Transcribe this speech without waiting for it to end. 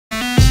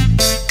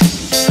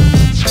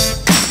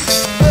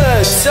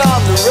It's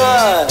on the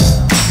run.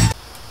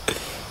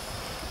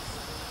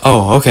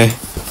 Oh, okay.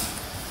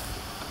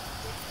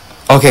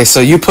 Okay, so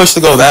you push to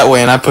go that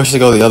way, and I push to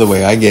go the other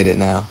way. I get it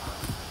now.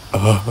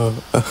 Oh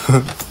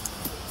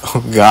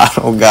god,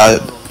 oh god.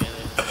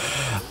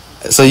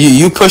 So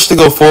you push to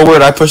go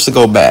forward, I push to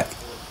go back.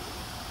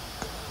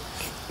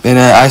 And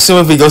I assume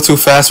if we go too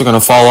fast, we're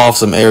gonna fall off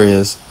some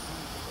areas.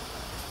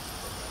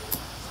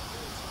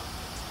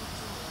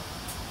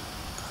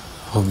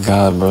 Oh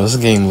god, bro, this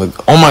game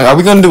look. Oh my, are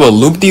we gonna do a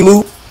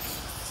loop-de-loop?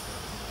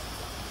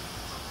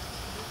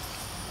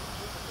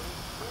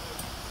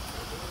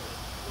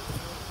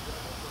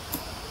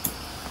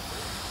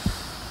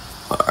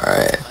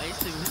 Alright.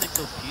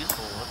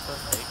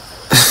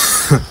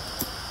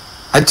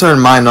 I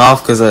turned mine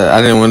off because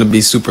I didn't want to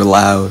be super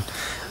loud.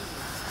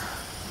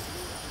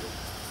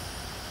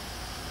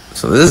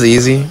 So this is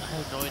easy. I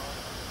have no idea.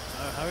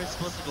 How are we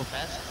supposed to go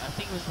faster? I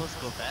think we're supposed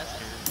to go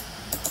faster.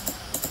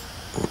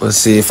 Let's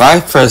see, if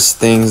I press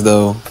things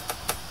though.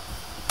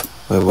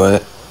 Wait,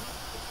 what?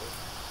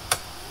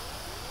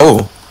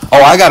 Oh,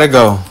 I gotta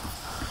go.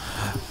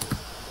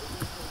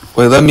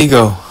 Wait, let me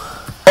go.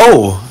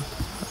 Oh,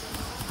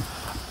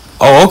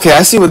 okay,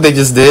 I see what they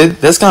just did.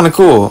 That's kind of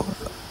cool.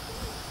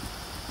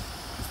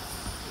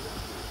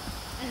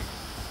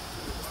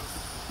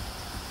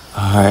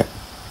 Alright.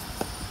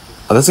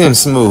 Oh, this game's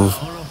smooth.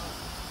 I'm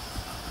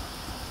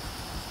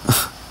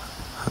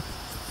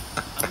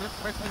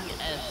just pressing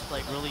S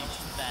like really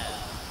fast.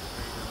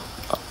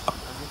 I'm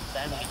just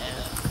spamming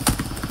S.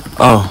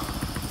 Oh.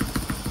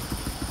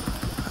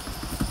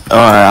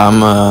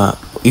 Alright,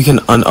 you can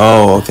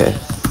oh, okay.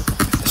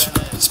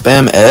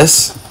 Spam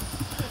S?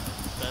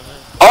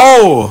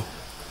 Oh!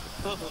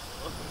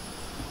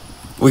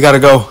 We gotta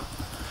go.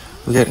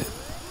 We get it.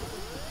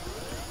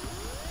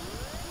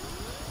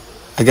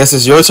 I guess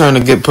it's your turn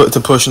to to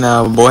push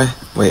now, boy.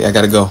 Wait, I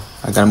gotta go.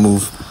 I gotta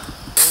move.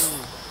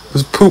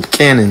 Those poop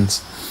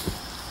cannons.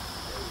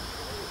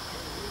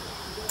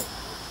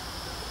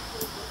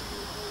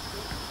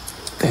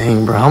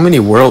 Dang, bro. How many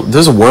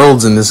there's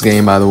worlds in this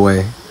game, by the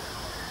way.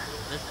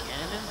 There's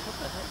cannons? What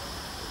the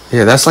heck?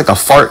 Yeah, that's like a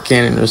fart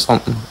cannon or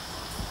something.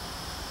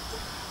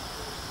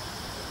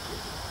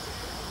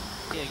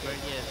 Yeah, great.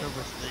 Yeah,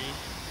 Turbo 3.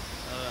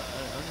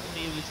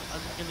 I'm just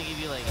gonna give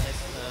you like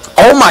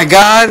Oh my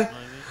god!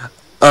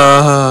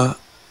 Oh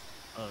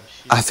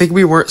shit. I think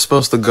we weren't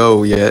supposed to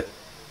go yet.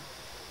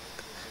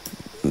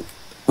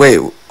 Wait,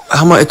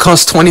 how much? It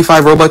costs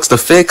 25 Robux to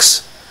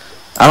fix?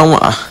 I don't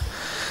want.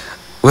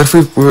 What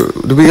if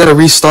do we gotta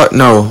restart?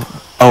 No.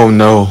 Oh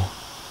no.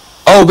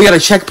 Oh, we got a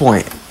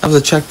checkpoint. That was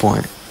a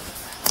checkpoint.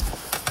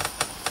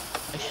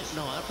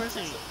 No, I'm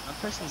pressing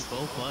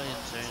both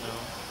buttons right now.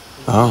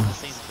 Oh.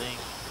 It's the same thing.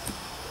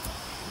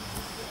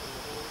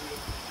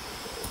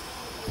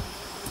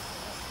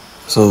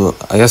 So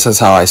I guess that's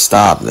how I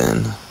stop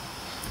then.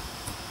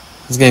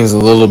 This game is a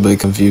little bit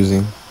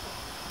confusing.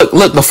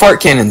 Look, the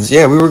fart cannons.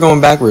 Yeah, we were going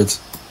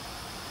backwards.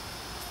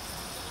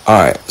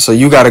 Alright, so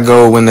you gotta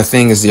go when the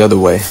thing is the other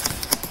way.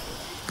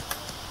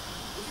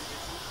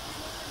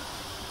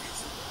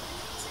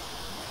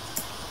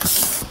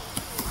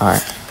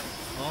 Alright.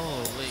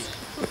 Oh wait.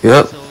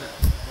 Yep. So wait.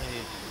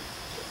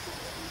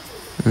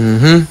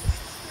 Mm-hmm.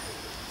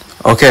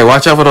 Okay,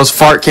 watch out for those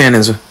fart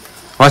cannons.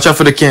 Watch out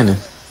for the cannon.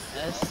 S,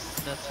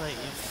 that's like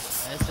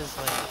S is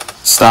like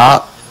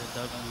Stop. and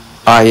then W.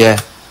 Ah, yeah.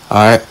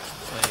 Alright. Wait,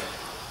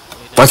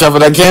 Watch out for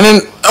that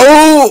cannon.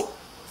 Oh!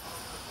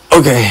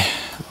 Okay.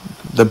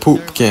 The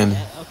poop cannon.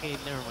 Okay,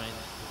 never mind.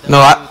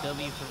 No,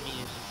 W for me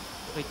is.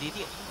 Wait, did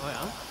you?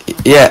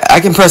 Yeah, I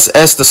can press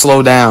S to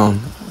slow down.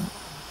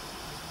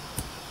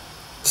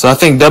 So I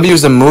think W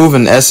is to move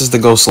and S is to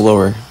go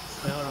slower. Wait,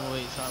 hold on,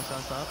 wait,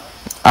 stop.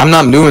 I'm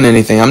not doing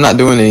anything. I'm not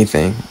doing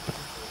anything.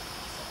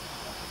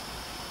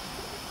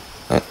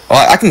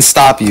 I can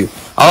stop you.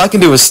 All I can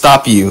do is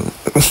stop you.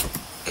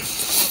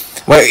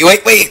 Wait.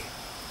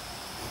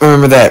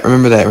 Remember that.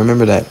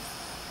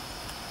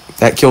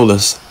 That killed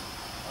us.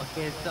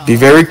 Okay, stop. Be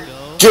very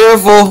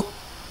careful.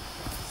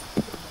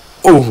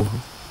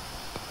 Oh.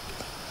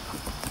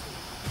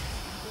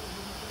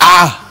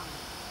 Ah.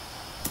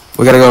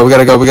 We gotta go. No, we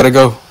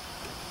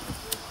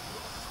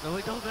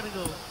don't gotta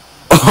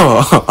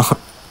go.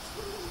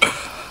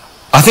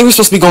 I think we're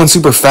supposed to be going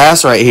super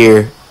fast right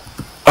here.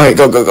 Alright,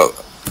 go.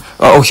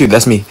 Oh shoot,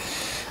 that's me.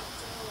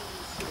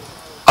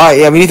 Alright,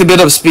 yeah, we need to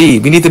build up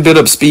speed.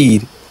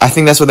 I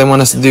think that's what they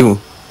want us to do.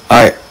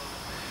 Alright.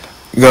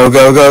 Go.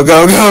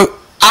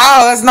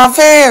 Ow, that's not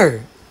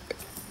fair!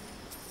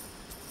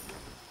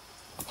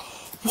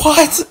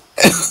 What?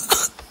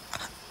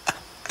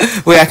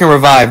 Wait, I can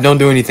revive. Don't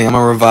do anything. I'm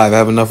gonna revive. I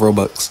have enough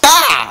Robux.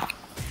 Ah!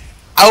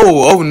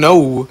 Oh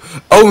no.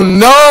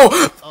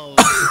 Oh.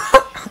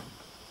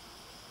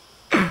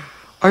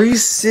 Are you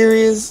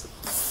serious?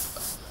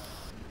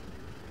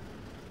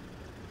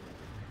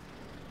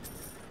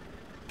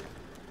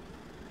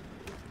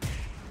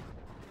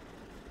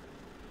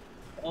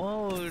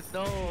 Oh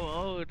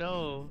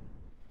no.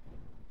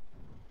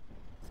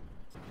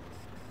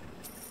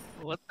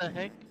 What the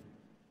heck?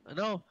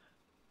 No.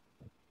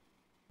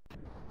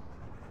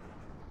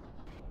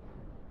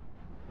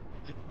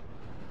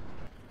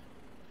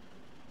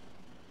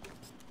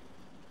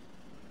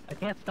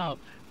 can't stop.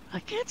 I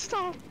can't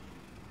stop.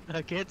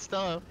 I can't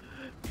stop.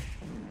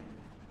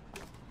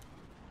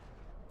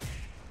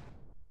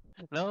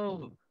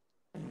 No.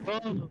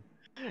 Bro.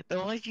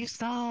 No, why'd you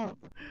stop?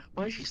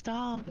 Why'd you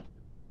stop?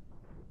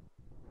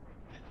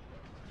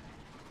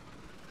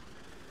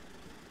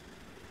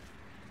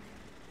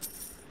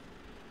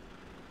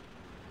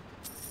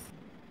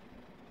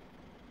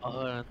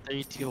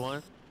 3, 2,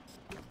 1.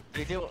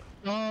 3, 2, 1.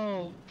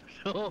 No!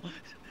 No!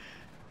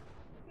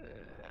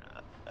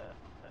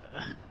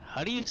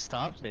 How do you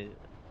stop it?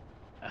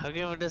 How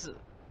come it doesn't?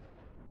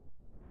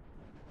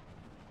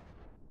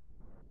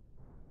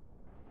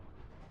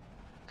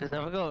 Cause if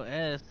I go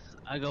S,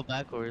 I go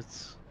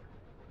backwards.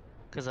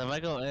 Cause if I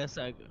go S,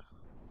 I go.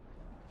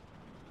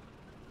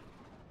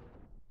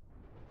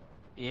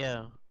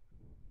 Yeah.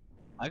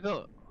 I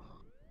go.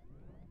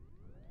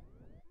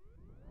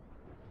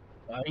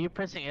 Are you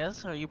pressing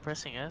S? Are you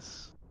pressing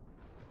S?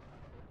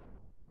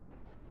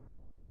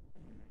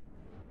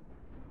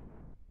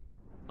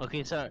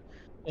 Okay, so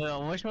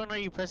which one are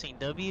you pressing?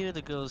 W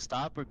to go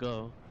stop or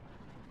go?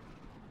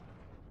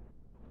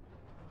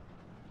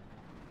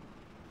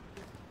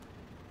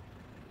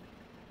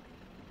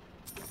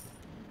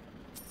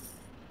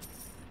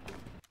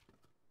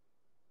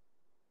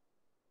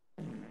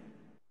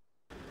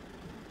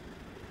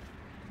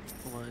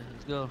 Come on,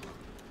 let's go.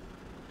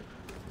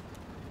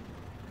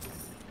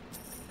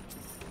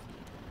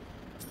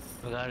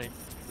 We got it.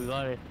 We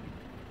got it.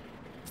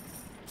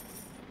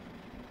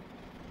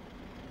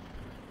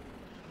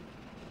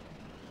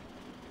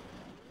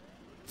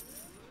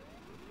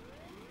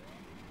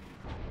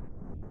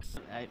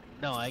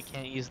 No, I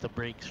can't use the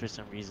brakes for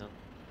some reason.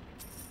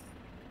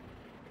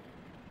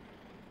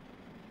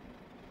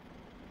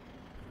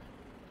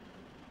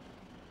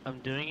 I'm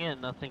doing it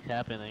and nothing's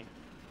happening.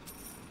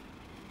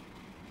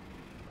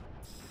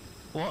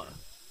 What?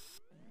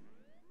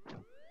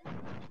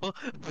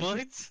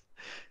 What?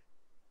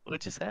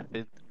 What just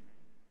happened?